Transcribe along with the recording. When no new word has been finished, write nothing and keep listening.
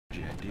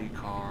ID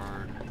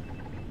card.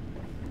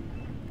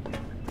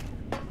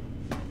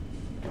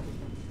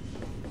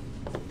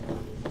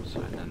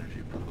 Side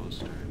energy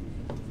poster.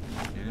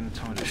 You're gonna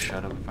tell me to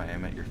shut up if I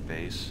aim at your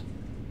face?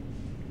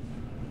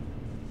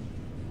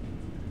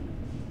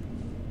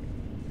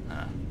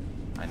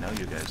 I know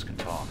you guys can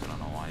talk. I don't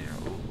know why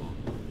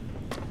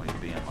you're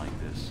being like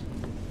this.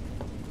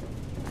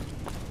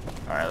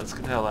 Alright, let's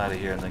get the hell out of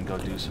here and then go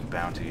do some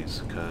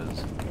bounties,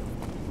 cause...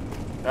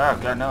 Oh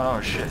god,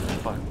 no, shit.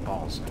 Fuck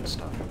balls and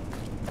stuff.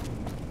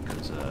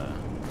 Cause, I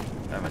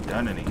haven't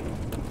done any.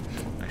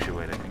 Actually,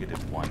 wait, I think I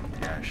did one.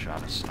 Yeah, I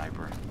shot a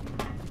sniper.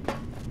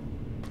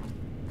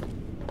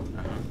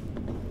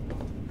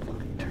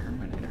 Fucking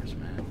Terminators,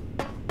 man.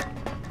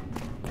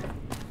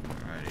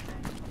 Alrighty.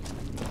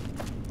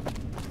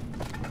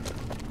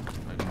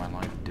 Making my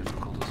life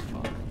difficult as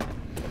fuck.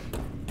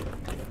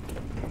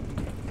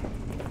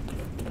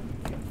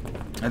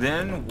 And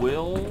then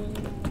we'll...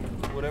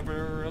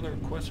 whatever other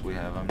quests we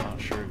have. I'm not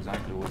sure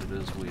exactly what it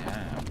is we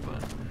have,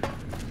 but...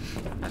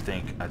 I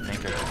think I could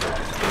go to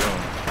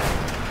Boom.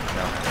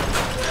 No.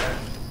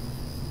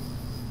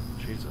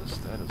 Jesus,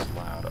 that is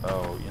loud.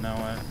 Oh, you know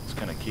what? It's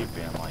gonna keep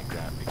being like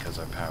that because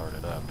I powered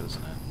it up,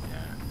 isn't it?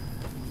 Yeah,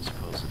 I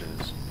suppose it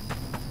is.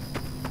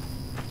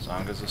 As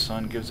long as the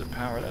sun gives it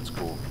power, that's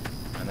cool.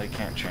 And they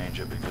can't change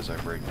it because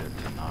I've rigged it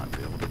to not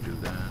be able to do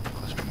that.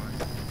 Question mark.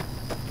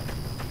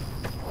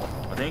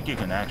 I think you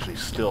can actually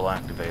still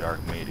activate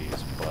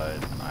Archimedes,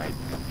 but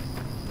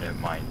it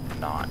might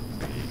not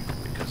be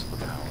because of the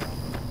power.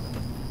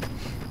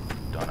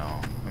 Don't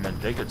know. I mean,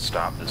 they could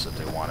stop this if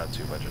they wanted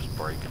to by just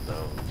breaking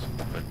those,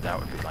 but that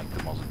would be like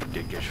the most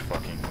dickish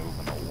fucking move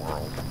in the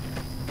world.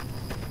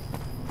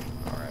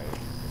 Alright.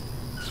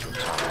 Let's go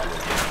talk to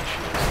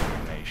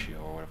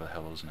Ignatio, or whatever the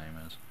hell his name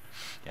is.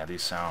 Yeah,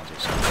 these sounds are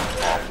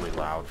awfully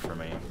loud for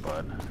me,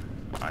 but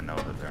I know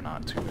that they're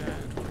not too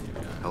bad for you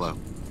guys. Hello.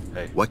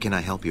 Hey. What can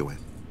I help you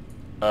with?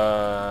 You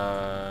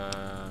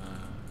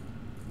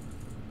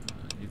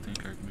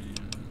think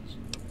Archimedes?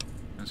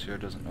 Monsieur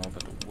doesn't know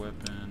about the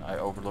weapon. I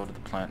overloaded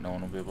the plant. No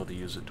one will be able to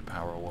use it to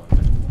power a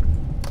weapon.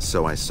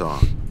 So I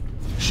saw.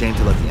 Shame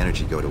to let the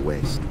energy go to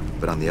waste.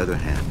 But on the other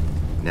hand,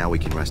 now we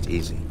can rest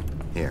easy.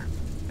 Here,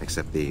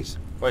 accept these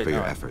for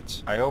your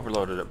efforts. I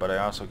overloaded it, but I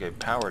also gave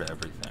power to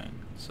everything.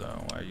 So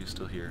why are you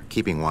still here?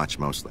 Keeping watch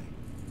mostly.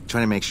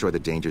 Trying to make sure the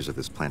dangers of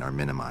this plant are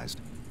minimized.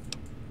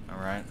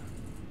 Alright.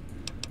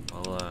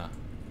 Well,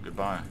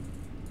 goodbye.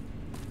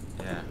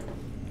 Yeah,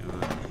 you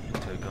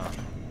take off.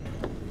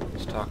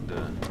 Let's talk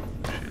to...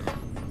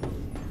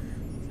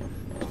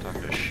 Let's talk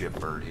to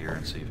Shipbird here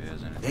and see if he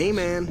has anything. Hey,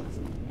 man.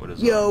 What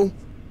is Yo. up?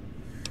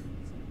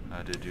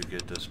 How did you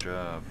get this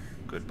job?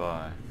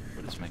 Goodbye.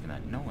 But it's making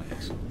that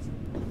noise.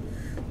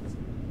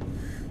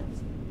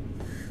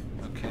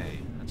 Okay,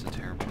 that's a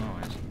terrible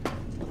noise.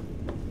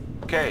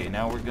 Okay,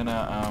 now we're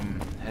gonna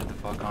head the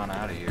fuck on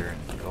out of here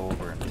and go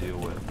over and deal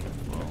with...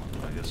 Well,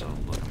 I guess I'll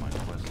look at my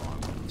quest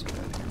log. Let's get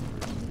out of here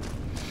first.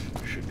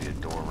 There should be a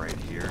door right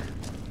here.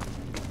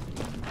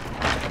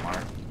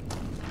 Mark.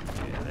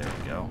 Yeah, there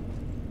we go.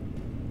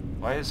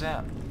 Why is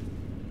that?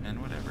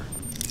 And whatever.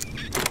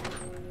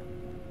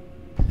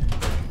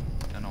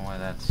 Don't know why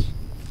that's...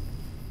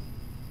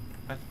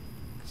 What?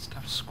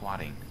 Stop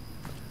squatting.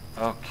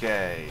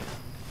 Okay.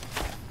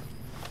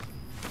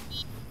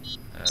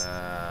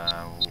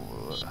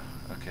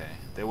 Okay.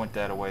 They went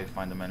that away.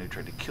 Find the men who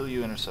tried to kill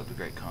you. Intercept the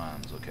Great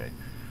Khans. Okay.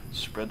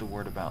 Spread the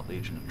word about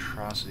Legion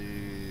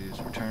atrocities.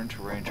 Return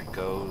to Ranger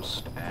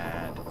Ghost.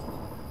 And...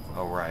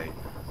 Oh, right.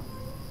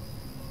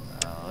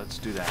 Let's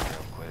do that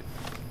real quick.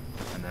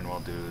 And then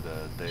we'll do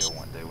the... They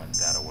went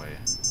that away.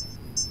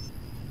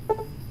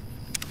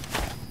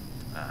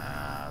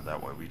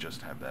 That way we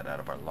just have that out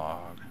of our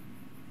log.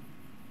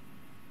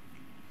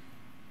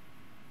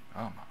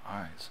 Oh, my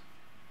eyes.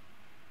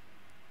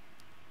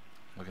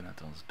 Looking at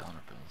those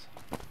dollar bills.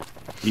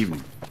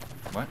 Evening.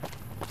 What?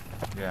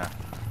 Yeah.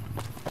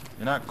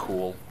 You're not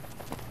cool.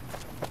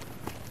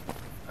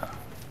 What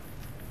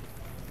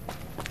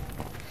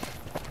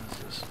is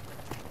this?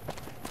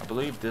 I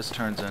believe this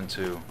turns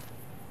into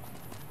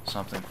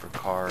something for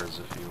cars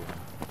if you...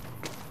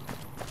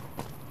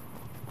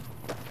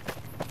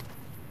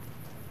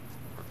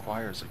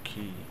 requires a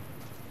key.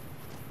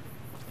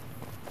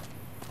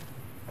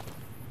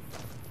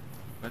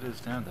 What is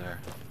down there?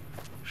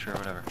 Sure,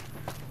 whatever.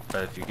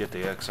 But if you get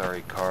the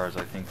XRE cars,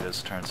 I think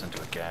this turns into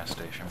a gas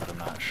station, but I'm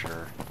not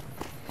sure.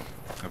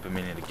 I've been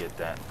meaning to get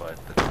that,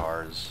 but the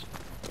cars,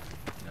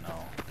 you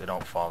know, they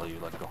don't follow you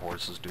like the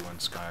horses do in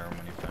Skyrim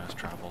when you fast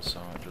travel,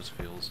 so it just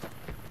feels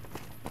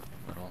a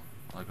little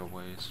like a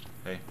waste.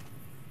 Hey.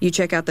 You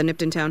check out the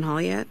Nipton Town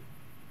Hall yet?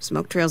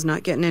 Smoke trail's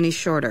not getting any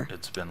shorter.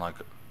 It's been like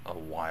a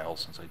while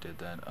since I did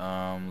that.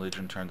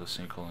 Legion turned the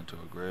sinkhole into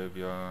a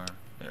graveyard.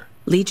 There.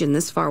 Legion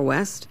this far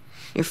west?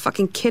 You're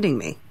fucking kidding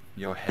me.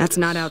 That's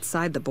not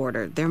outside the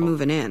border. They're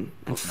moving in,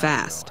 and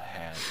fast.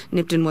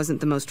 Nipton wasn't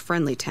the most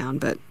friendly town,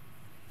 but...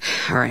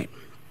 Alright,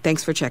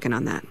 thanks for checking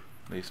on that.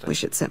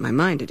 Wish it set my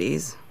mind at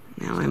ease.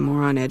 Now I'm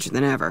more on edge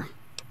than ever.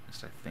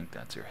 I think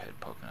that's your head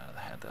poking out of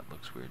the hat. That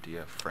looks weird. Do you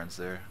have friends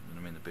there? I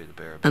mean, the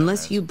bear.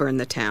 Unless you burn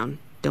the town,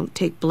 don't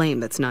take blame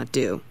that's not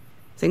due.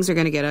 Things are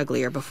gonna get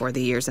uglier before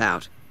the year's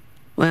out.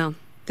 Well,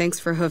 thanks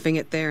for hoofing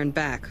it there and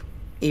back,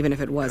 even if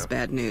it was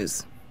bad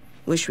news.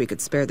 Wish we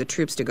could spare the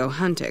troops to go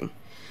hunting,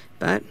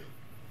 but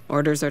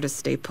orders are to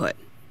stay put.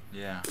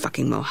 Yeah.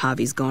 Fucking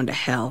Mojave's going to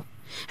hell,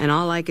 and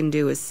all I can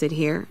do is sit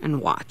here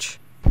and watch.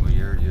 Well,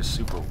 you're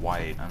super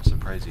white. I'm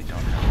surprised you don't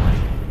have,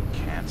 like,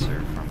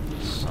 cancer from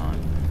the sun.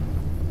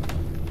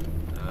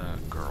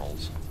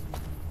 Girls.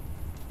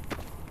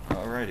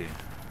 Alrighty.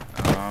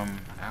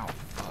 Ow,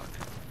 fuck.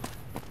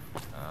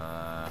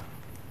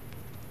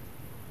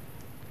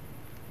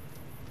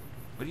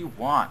 What do you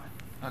want?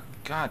 Oh,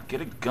 God,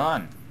 get a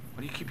gun.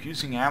 Why do you keep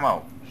using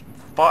ammo?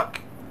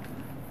 Fuck.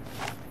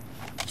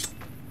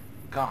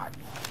 God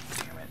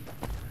damn it.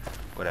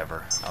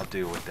 Whatever. I'll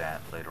deal with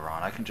that later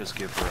on. I can just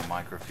give her a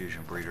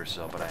microfusion breeder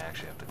cell, but I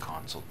actually have to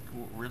console.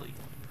 Really?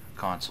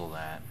 Console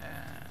that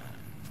and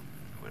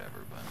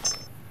whatever, but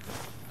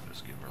I'll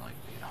just give her like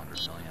 800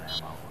 million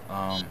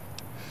ammo.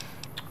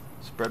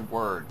 Spread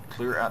word.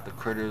 Clear out the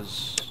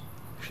critters.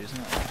 Isn't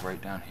that like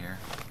right down here?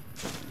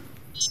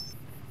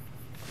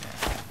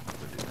 Yeah,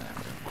 we'll do that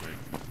real quick.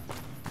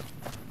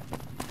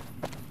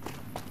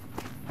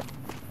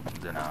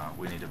 Then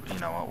we need to, you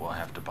know what, we'll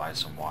have to buy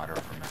some water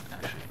from it,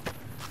 actually.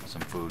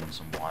 Some food and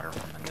some water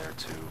from in there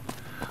too.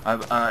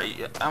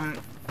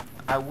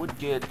 I would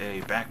get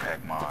a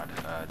backpack mod,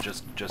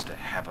 just to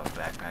have a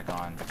backpack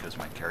on, because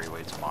my carry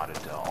weight's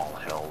modded to all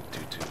hell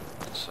due to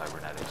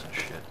cybernetics and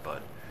shit,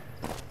 but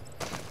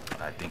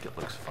I think it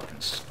looks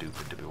fucking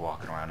stupid to be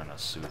walking around in a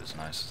suit as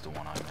nice as the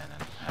one I'm in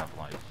and have,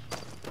 like,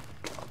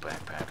 a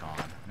backpack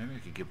on. Maybe I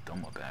could give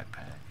them a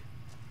backpack.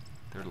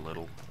 They're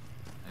little.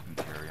 I can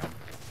carry them.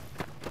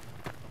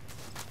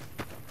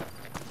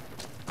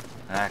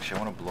 And actually,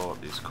 I want to blow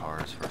up these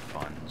cars for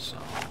fun, so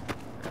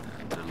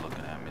they're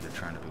looking at me. They're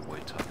trying to be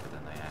way tougher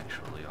than they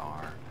actually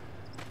are.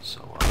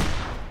 So,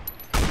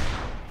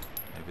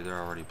 maybe they're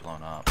already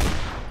blown up.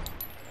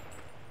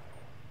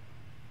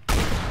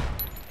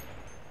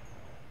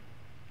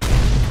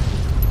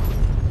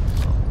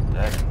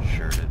 That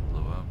ensured it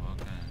blew up,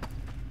 okay.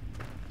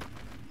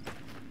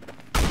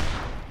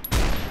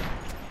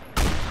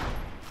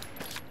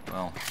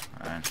 Well,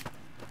 alright.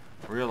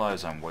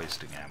 Realize I'm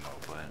wasting ammo,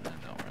 but it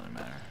don't really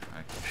matter.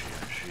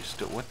 She's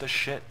still. What the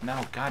shit?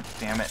 No, god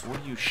damn it. What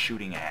are you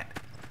shooting at?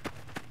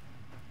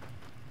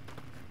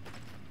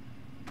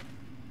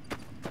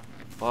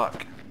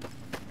 Fuck.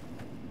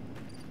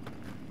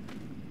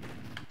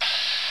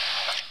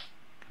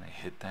 Can I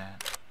hit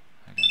that?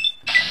 I can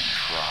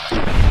try.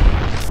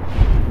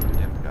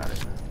 Yep, got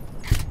it.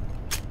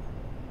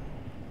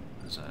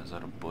 Is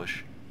that a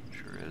bush?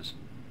 Sure is.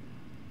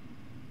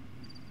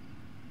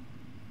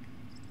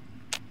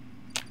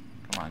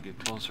 Come on, get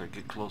closer,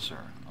 get closer.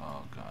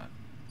 Oh, God.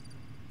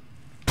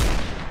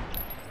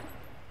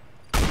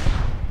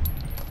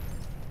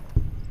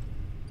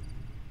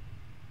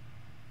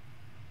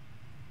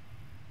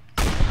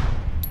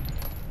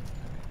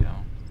 There we go.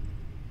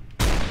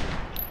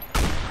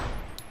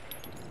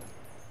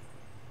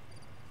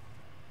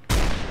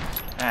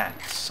 Ah,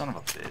 son of a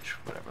bitch.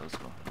 Whatever, let's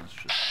go. Let's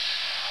just...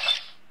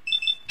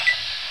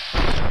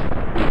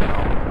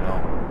 No.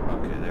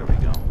 Okay, there we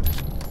go.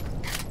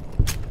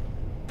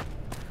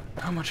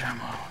 How much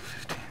ammo?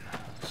 15.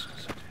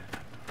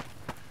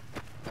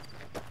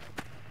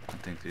 I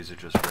think these are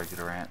just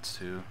regular ants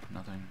too.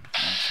 Nothing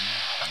fancy.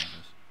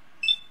 Just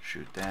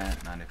shoot that.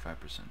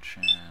 95%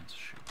 chance.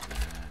 Shoot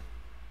that.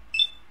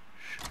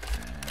 Shoot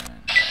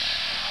that.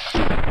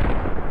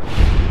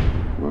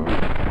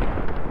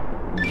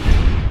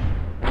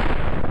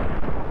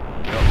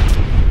 Yep.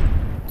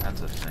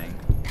 That's a thing.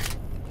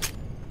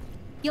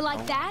 You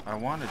like that? I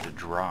wanted to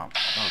drop.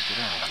 Oh, get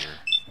out of here.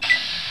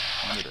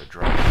 I wanted to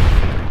drop a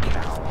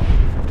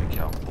 50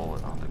 cal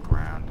bullet on the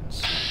ground and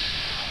see.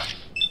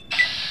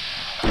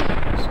 I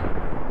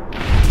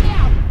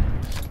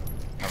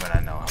mean, I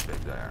know how big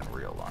they are in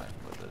real life,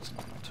 but that's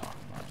not what I'm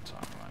talking about. I'm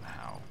talking about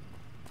how.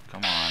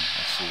 Come on,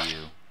 I see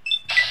you.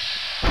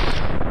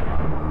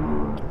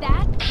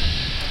 That?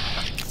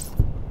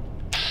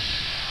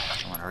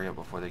 Come on, hurry up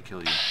before they kill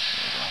you. There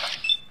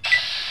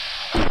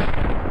we go.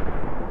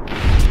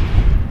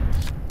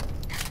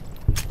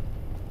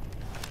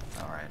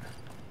 Alright.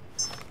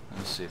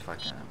 Let's see if I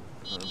can.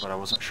 But I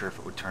wasn't sure if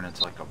it would turn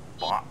into like a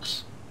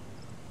box.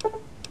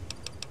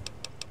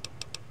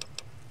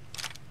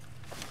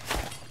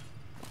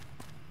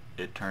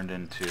 It turned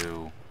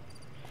into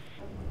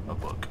a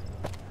book.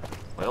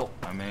 Well,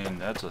 I mean,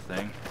 that's a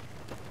thing.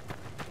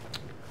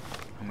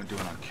 How am I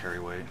doing on carry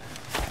weight?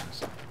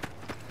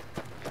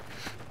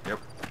 Yep.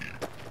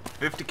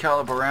 50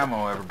 caliber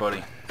ammo,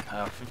 everybody.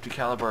 50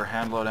 caliber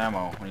hand load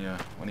ammo.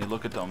 When you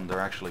look at them, they're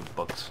actually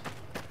books.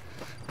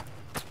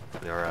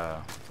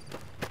 They're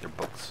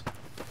books.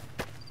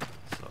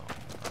 So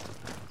that's a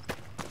thing.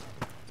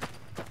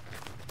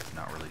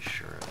 Not really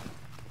sure.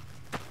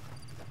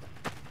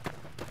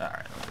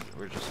 Alright,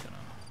 we're just gonna...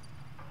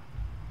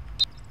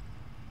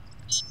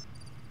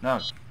 No,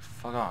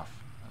 fuck off.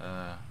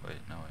 Wait,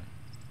 no, wait.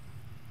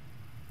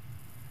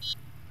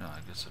 No, I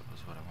guess it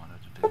was what I wanted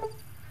to do.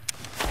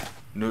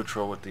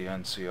 Neutral with the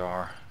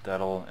NCR.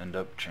 That'll end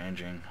up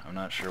changing. I'm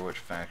not sure which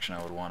faction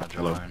I would want to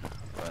join. Hello.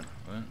 But,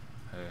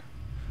 hey.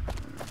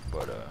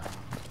 But,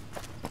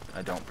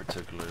 I don't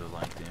particularly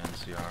like the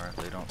NCR.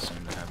 They don't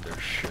seem to have their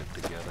shit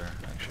together.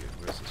 Actually,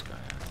 where's this guy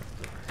at?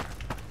 He's over here.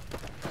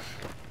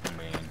 I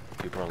mean,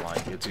 people are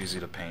like, it's easy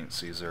to paint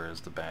Caesar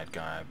as the bad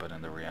guy, but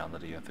in the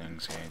reality of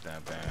things, he ain't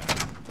that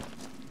bad.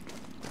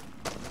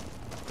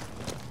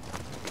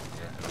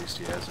 Yeah, at least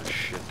he has his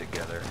shit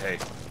together. Hey.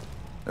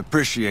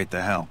 Appreciate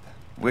the help.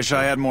 Wish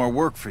I had more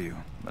work for you,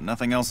 but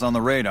nothing else on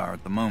the radar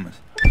at the moment.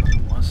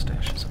 Fucking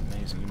mustache is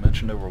amazing. You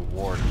mentioned a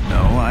reward.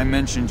 No, I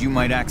mentioned you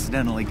might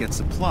accidentally get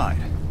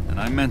supplied, and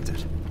I meant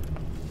it.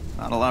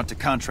 Not allowed to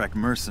contract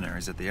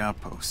mercenaries at the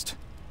outpost.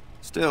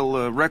 Still,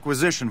 a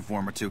requisition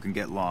form or two can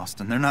get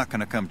lost, and they're not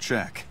gonna come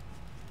check.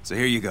 So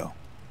here you go,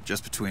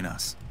 just between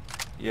us.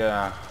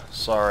 Yeah,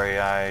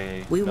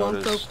 sorry, We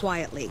won't go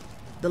quietly.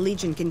 The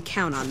Legion can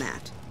count on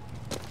that.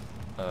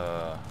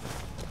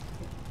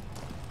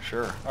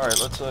 Sure. Alright,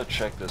 let's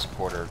check this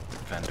porter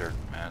vendor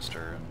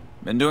master.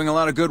 Been doing a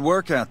lot of good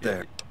work out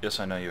there. Yes,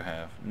 I know you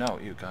have. No,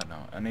 you God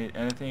no.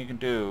 Anything you can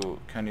do,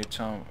 can you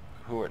tell me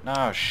who it...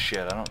 No,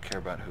 shit, I don't care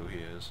about who he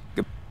is.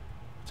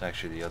 It's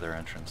actually the other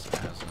entrance that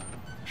has a...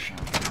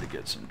 I need to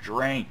get some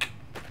drink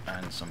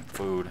and some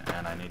food,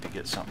 and I need to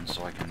get something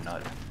so I can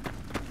nut.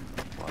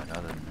 But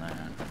other than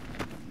that,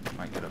 I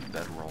might get a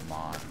bedroll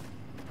mod.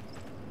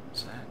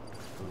 Is that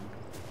food?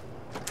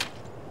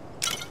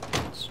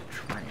 It's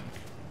drink.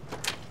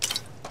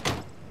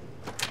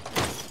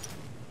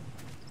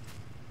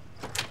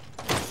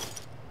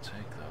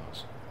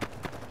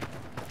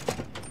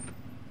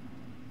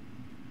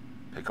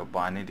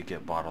 I need to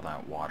get bottled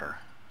out water.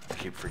 I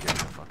keep forgetting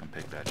to fucking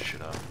pick that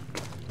shit up.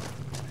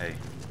 Hey.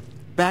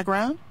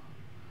 Background?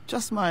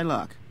 Just my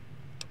luck.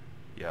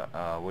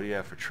 Yeah, what do you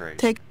have for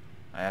trade?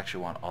 I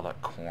actually want all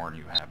that corn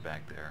you have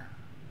back there.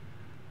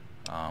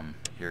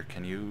 Here,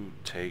 can you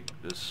take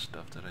this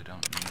stuff that I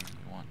don't need?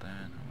 You want that?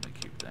 I'm gonna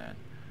keep that.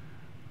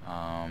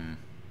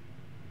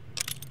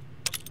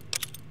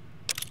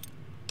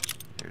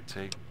 Here,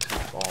 take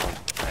all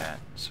of that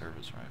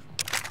service rifle.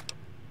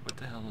 What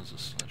the hell is a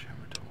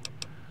sledgehammer tool?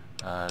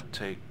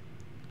 Take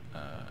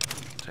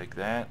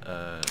that,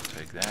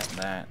 take that and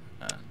that.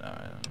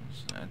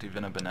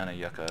 Anti-venom banana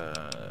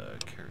yucca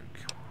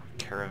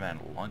caravan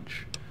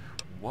lunch.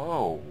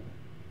 Whoa!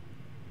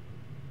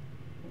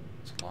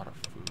 That's a lot of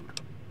food.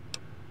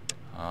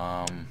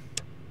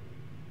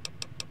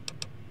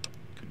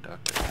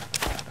 Conductor.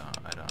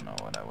 I don't know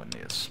what I would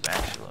need. A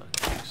spatula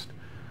at least.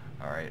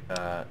 Alright,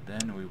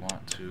 then we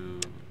want to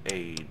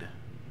aid.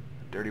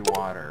 Dirty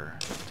water.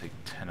 Take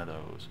 10 of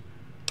those.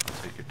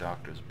 I'll take your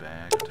doctor's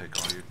bag, I'll take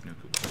all your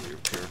nuclear, your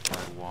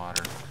purified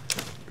water,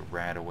 your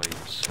rat away,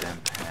 your stem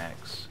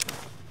packs,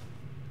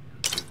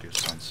 I'll take your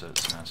sunset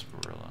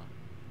sarsaparilla.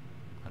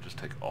 I'll just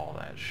take all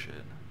that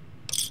shit.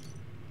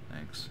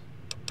 Thanks.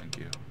 Thank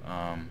you.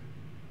 I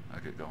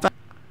could go.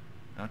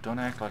 Don't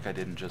act like I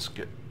didn't just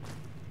get...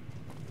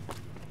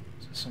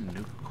 Is there some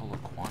Nuka-Cola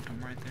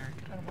Quantum right there?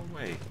 Get out of my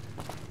way.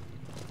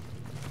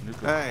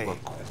 Nuka-Cola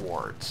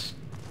Quartz.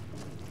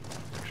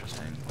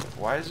 Interesting.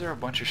 Why is there a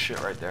bunch of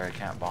shit right there I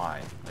can't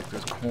buy? Like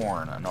there's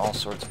corn and all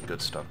sorts of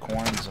good stuff.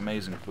 Corn is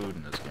amazing food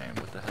in this game.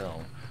 What the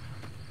hell?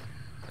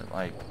 It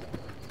like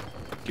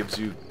gives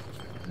you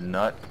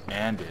nut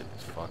and it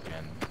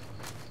fucking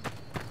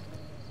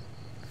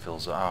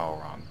fills... Oh,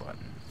 wrong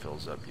button.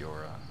 Fills up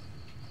your...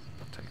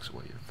 takes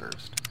away your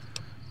thirst.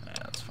 Yeah,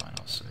 that's fine.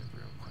 I'll save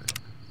real quick.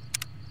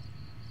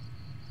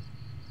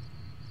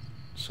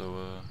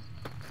 So,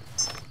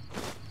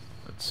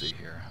 let's see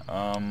here.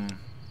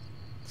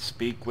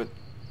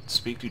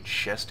 Speak to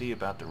Chesty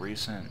about the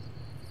recent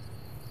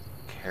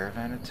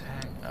caravan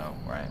attack? Oh,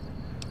 right.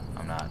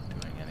 I'm not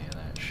doing any of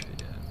that shit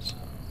yet, so...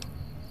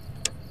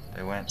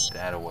 They went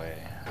that way.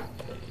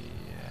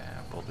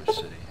 Yeah, Boulder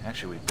City.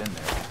 Actually, we've been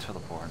there.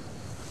 Teleport.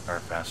 Or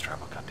fast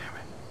travel,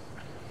 goddammit.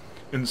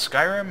 In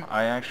Skyrim,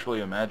 I actually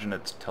imagine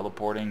it's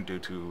teleporting due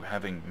to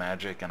having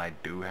magic, and I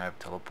do have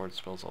teleport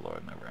spells, although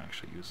I've never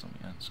actually used them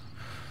yet, so...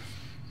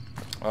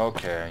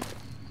 Okay.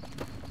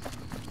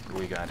 What do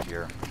we got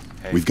here?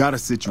 Hey. We've got a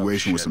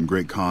situation with some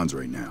great cons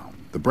right now.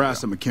 The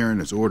brass at McCarran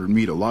has ordered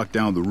me to lock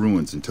down the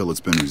ruins until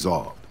it's been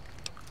resolved.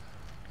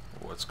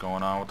 What's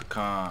going on with the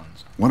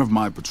cons? One of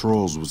my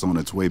patrols was on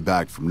its way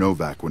back from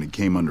Novak when it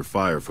came under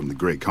fire from the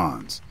great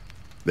cons.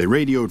 They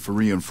radioed for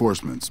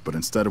reinforcements, but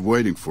instead of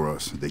waiting for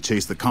us, they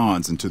chased the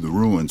cons into the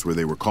ruins where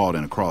they were caught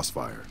in a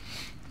crossfire.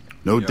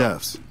 No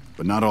deaths,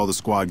 but not all the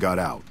squad got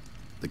out.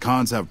 The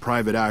cons have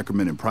Private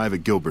Ackerman and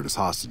Private Gilbert as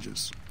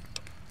hostages.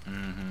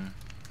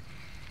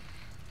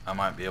 I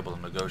might be able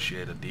to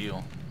negotiate a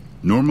deal.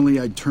 Normally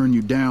I'd turn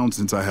you down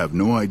since I have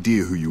no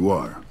idea who you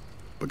are.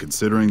 But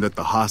considering that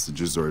the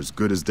hostages are as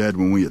good as dead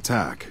when we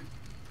attack...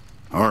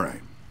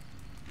 Alright.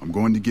 I'm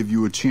going to give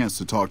you a chance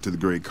to talk to the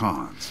great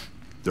cons.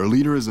 Their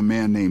leader is a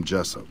man named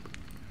Jessup.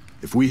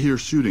 If we hear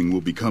shooting,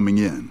 we'll be coming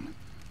in.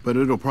 but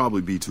it'll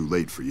probably be too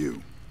late for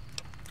you.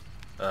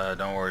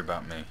 Don't worry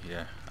about me.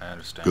 Yeah, I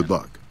understand. Good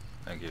luck.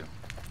 Thank you.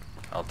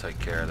 I'll take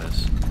care of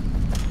this.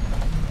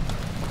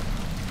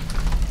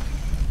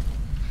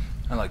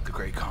 I like the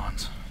Great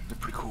Khans. They're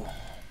pretty cool.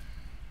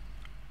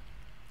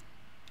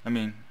 I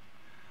mean,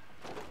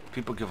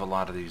 people give a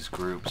lot of these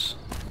groups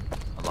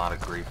a lot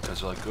of grief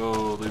because they're like,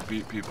 oh, they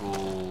beat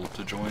people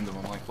to join them.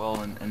 I'm like,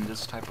 well, in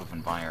this type of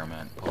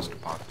environment,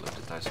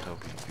 post-apocalyptic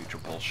dystopian future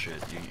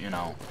bullshit, you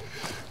know,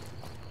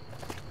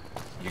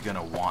 you're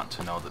gonna want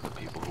to know that the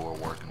people who are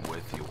working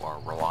with you are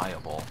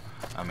reliable.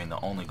 I mean, the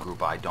only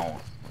group I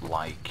don't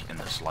like in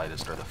the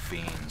slightest are the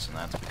Fiends, and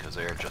that's because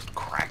they're just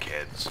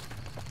crackheads.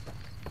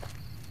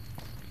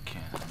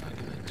 I'm not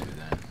gonna do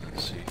that.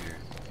 Let's see here.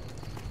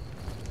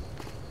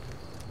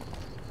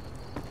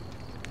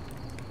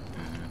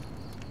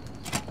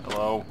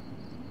 Hello?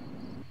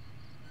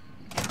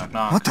 Knock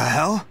knock. What the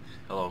hell?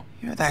 Hello.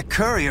 You're that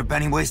courier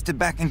Benny wasted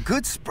back in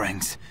Good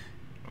Springs.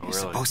 Oh, You're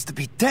really? supposed to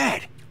be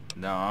dead.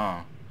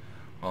 No.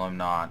 Well, I'm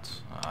not.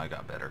 I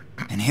got better.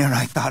 And here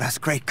I thought us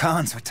Great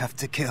Khans were tough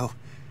to kill.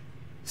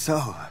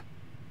 So,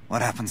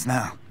 what happens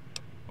now?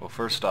 Well,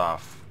 first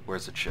off,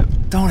 where's the chip?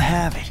 Don't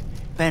have it.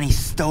 Benny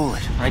stole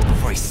it right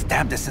before he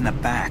stabbed us in the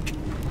back.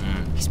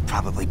 He's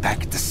probably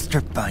back at the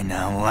strip by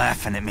now,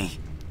 laughing at me.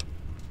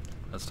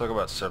 Let's talk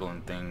about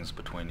settling things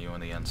between you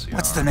and the NCR.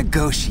 What's to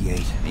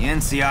negotiate? The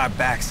NCR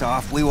backs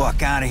off, we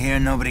walk out of here,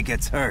 and nobody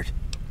gets hurt.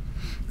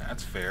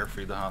 That's fair.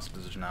 Free the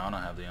hostage now, and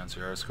I'll have the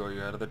NCR escort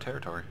you out of the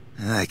territory.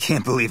 I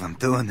can't believe I'm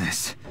doing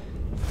this.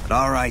 But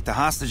alright, the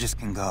hostages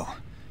can go.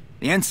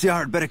 The NCR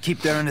had better keep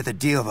their end of the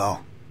deal, though.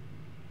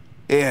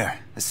 Here,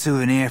 a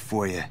souvenir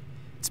for you.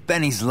 It's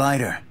Benny's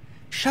lighter.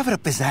 Shove it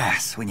up his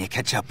ass when you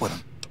catch up with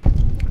him.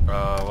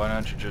 Why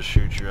don't you just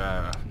shoot your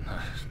eye?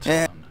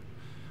 Yeah.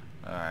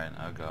 Alright,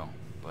 I'll go.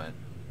 But,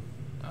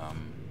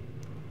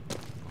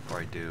 before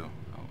I do,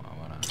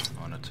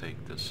 I wanna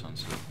take this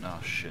sunset. No,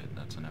 shit,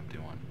 that's an empty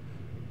one.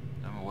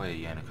 I'm away,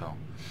 Yannico.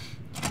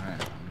 Alright,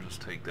 I'll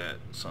just take that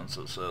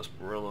sunset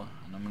sarsaparilla,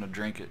 and I'm gonna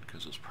drink it,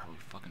 because it's probably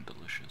fucking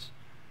delicious.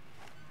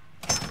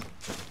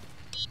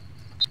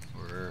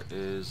 Where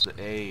is the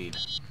aid?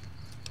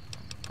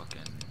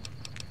 Fucking...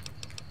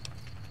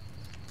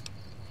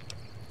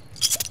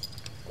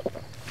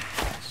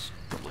 It's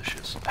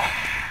delicious.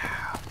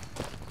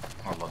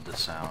 I love the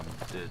sound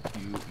that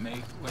you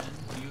make when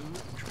you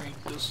drink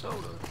the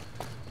soda.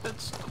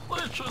 It's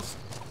delicious.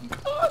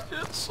 God,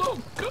 it's so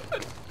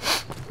good.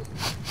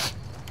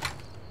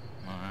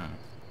 Alright.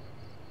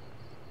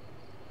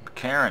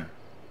 Karen.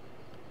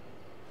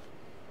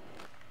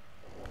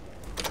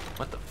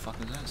 What the fuck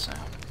is that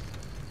sound?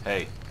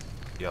 Hey.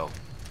 Yo.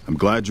 I'm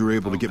glad you're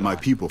able to get my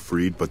people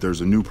freed, but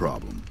there's a new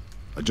problem.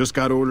 I just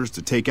got orders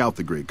to take out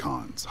the Great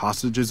Khans,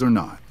 hostages or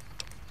not.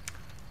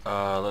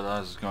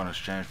 Let's go in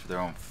exchange for their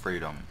own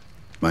freedom.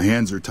 My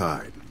hands are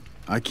tied.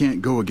 I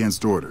can't go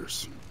against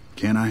orders,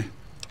 can I?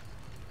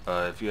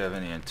 If you have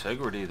any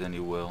integrity, then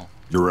you will.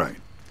 You're right.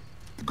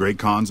 The Great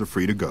Khans are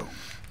free to go.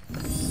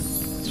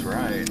 That's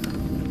right.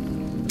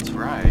 That's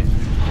right.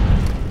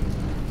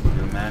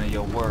 You're a man of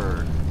your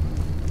word.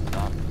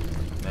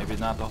 Maybe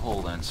not the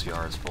whole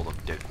NCR is full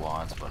of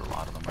dickwads, but a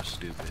lot of them are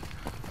stupid.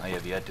 I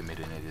have yet to meet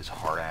any of these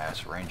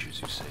hard-ass rangers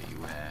you say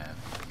you have.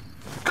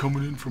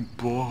 Coming in from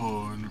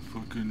Baja and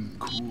fucking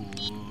cool.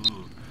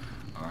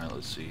 Alright,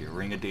 let's see here.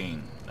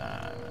 Ring-a-ding.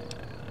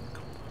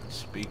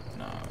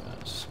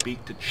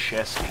 Speak to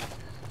Chesty.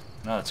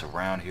 No, it's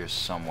around here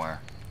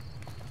somewhere.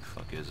 The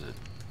fuck is it?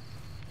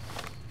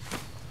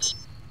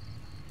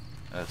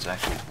 It's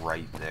actually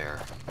right there.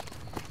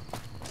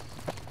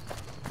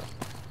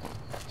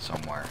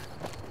 Somewhere.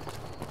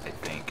 I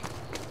think.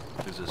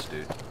 Who's this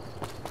dude?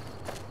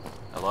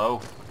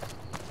 Hello?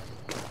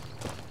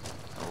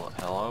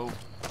 Hello?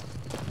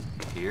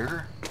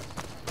 Here?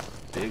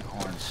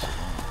 Bighorn Saloon.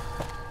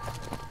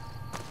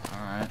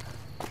 Alright.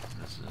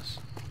 What is this?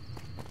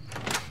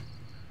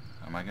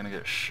 Am I gonna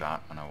get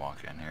shot when I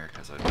walk in here?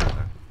 Because I'd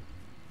rather...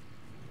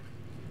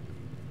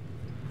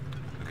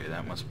 Okay,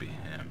 that must be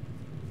him.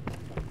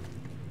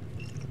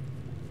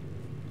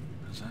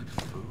 Is that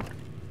food?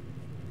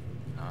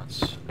 No,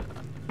 it's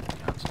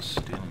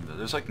stealing.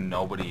 There's like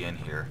nobody in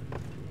here.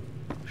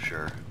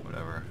 Sure,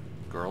 whatever.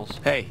 Girls?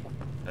 Hey.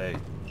 Hey.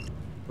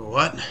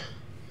 What?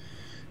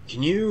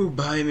 Can you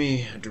buy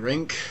me a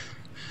drink?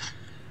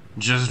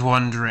 Just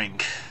one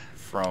drink.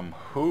 From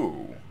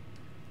who?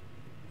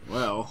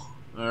 Well,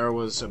 there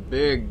was a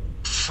big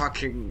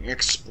fucking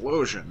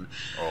explosion.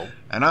 Oh.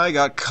 And I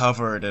got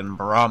covered in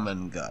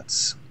Brahmin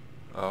guts.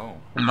 Oh.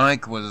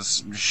 Mike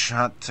was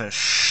shot to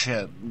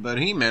shit, but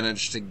he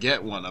managed to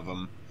get one of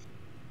them.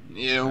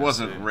 It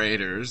wasn't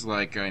raiders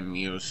like I'm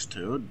used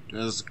to. It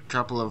was a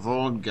couple of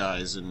old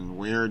guys in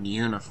weird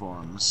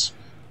uniforms.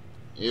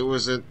 It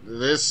was at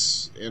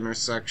this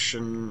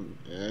intersection,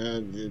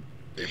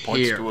 He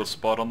points to a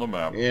spot on the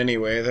map.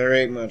 Anyway, there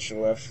ain't much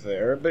left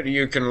there, but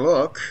you can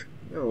look.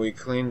 We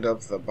cleaned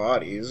up the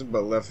bodies,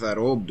 but left that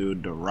old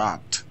dude to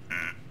rot.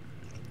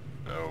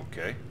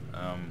 Okay.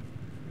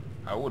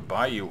 I would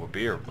buy you a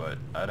beer, but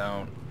I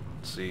don't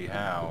don't see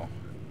how,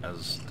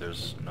 as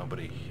there's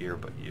nobody here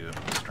but you,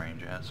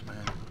 strange ass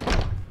man.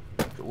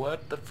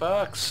 What the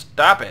fuck?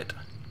 Stop it!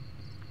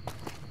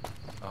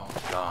 Oh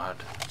god.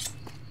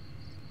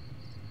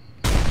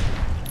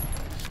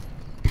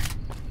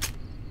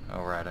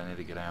 Alright, I need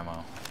to get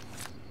ammo.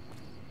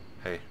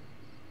 Hey.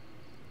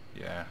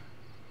 Yeah.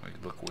 You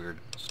look weird.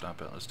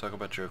 Stop it. Let's talk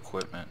about your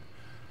equipment.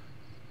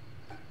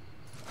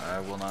 I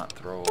will not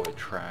throw away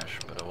trash,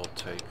 but I will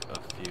take a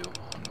few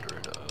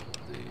hundred of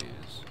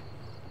these.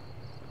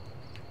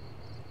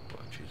 Oh,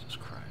 Jesus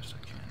Christ,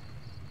 I can't.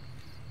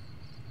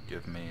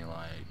 Give me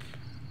like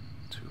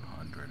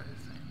 200, I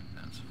think.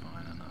 That's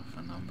fine enough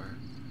a number.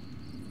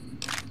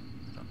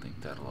 I don't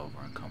think that'll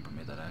over-encumber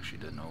me. That actually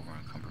didn't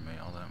over-encumber me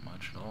all that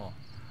much at all.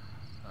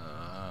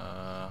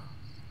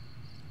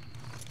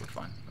 We're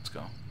fine. Let's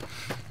go.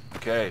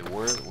 Okay,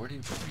 where do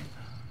you put me?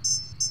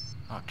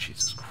 Oh,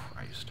 Jesus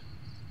Christ.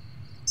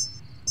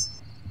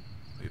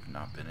 We've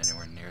not been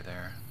anywhere near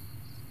there.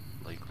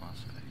 Lake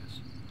Las Vegas.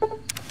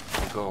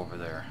 We'll go over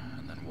there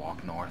and then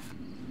walk north.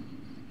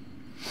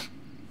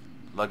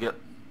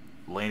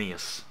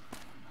 Lanius.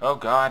 Oh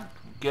God,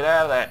 get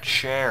out of that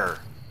chair.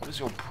 What is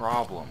your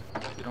problem?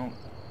 You don't...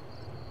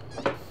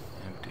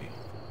 Empty.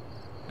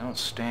 You don't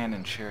stand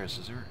in chairs.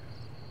 Is there...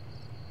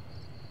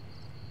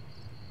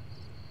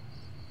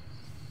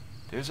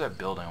 There's that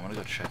building. I want to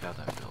go check out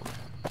that building.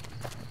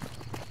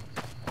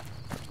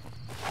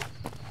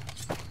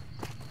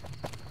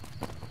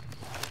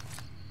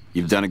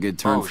 You've done a good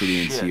turn Oh, for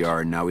the shit.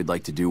 NCR, and now we'd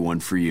like to do one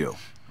for you.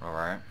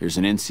 Alright. There's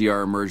an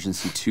NCR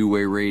emergency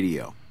two-way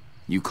radio.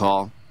 You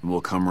call, and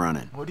we'll come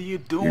running. What are you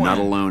doing? You're not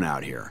alone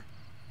out here.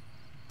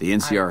 The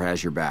NCR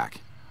has your back.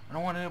 I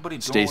don't want anybody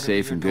doing Stay whatever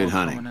safe you're and doing. good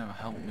hunting. Come and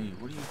help me.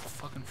 What are you,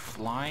 fucking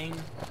flying?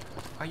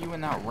 Why are you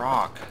in that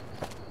rock?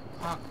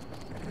 Fuck.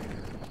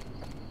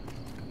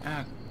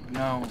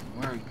 No.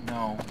 Where?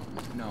 No.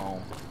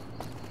 No.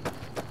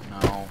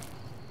 No.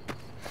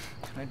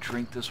 Can I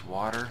drink this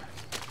water?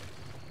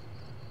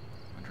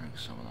 I'll drink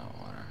some of that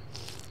water.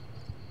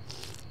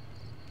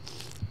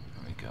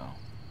 There we go.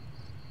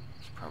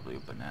 It's probably a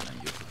banana.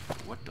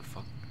 What the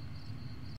fuck?